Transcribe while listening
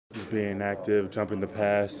being active, jumping the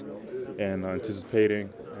pass, and anticipating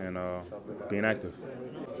and being active.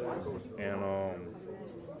 And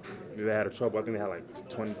they had a trouble. I think they had like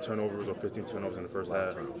 20 turnovers or 15 turnovers in the first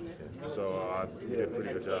half. So we did a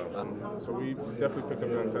pretty good job. So we definitely picked up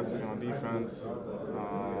the intensity on defense.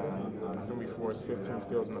 I think we forced 15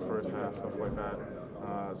 steals in the first half, stuff like that.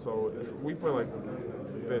 So if we play like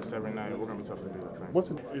this every night, we're gonna be tough to beat, I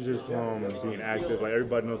think. It's just being active. Like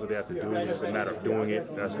everybody knows what they have to do. It's just a matter of doing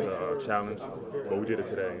it. That's the challenge. But we did it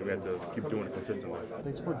today, and we have to keep doing it consistently.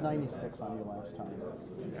 They scored 96 on you last time.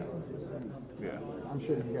 Yeah. I'm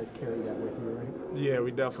sure that you guys carried that with you, right? Yeah,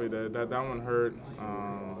 we definitely did. That one hurt.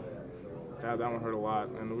 That one hurt a lot,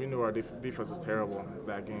 and we knew our defense was terrible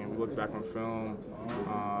that game. We looked back on film,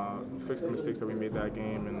 fixed the mistakes that we made that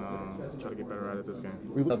game, and try to get better at it this game.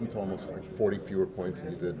 We led them to almost like 40 fewer points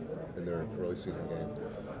than you did in their early season game.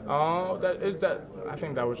 I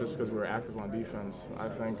think that was just because we were active on defense. I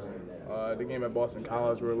think the game at Boston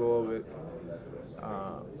College, we were a little bit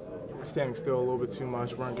standing still a little bit too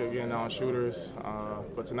much. Weren't getting out on shooters.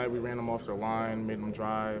 But tonight we ran them off their line, made them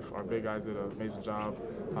drive. Our big guys did an amazing job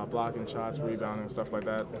blocking shots, rebounding, stuff like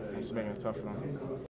that, and just making it tough for them.